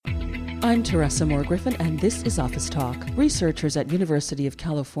I'm Teresa Moore Griffin, and this is Office Talk. Researchers at University of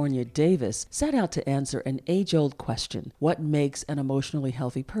California, Davis set out to answer an age-old question: what makes an emotionally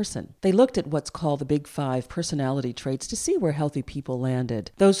healthy person? They looked at what's called the Big Five personality traits to see where healthy people landed.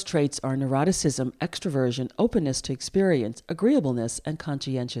 Those traits are neuroticism, extroversion, openness to experience, agreeableness, and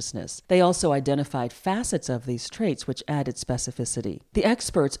conscientiousness. They also identified facets of these traits which added specificity. The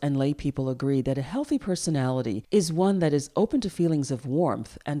experts and lay people agree that a healthy personality is one that is open to feelings of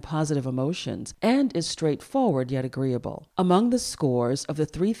warmth and positive emotions and is straightforward yet agreeable. Among the scores of the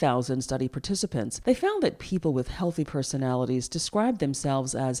 3,000 study participants, they found that people with healthy personalities described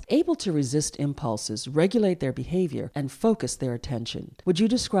themselves as able to resist impulses, regulate their behavior, and focus their attention. Would you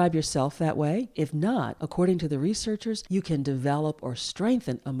describe yourself that way? If not, according to the researchers, you can develop or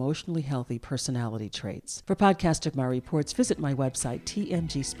strengthen emotionally healthy personality traits. For podcast of my reports, visit my website,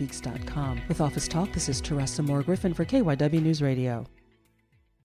 tmgspeaks.com. With Office Talk, this is Teresa Moore Griffin for KYW News Radio.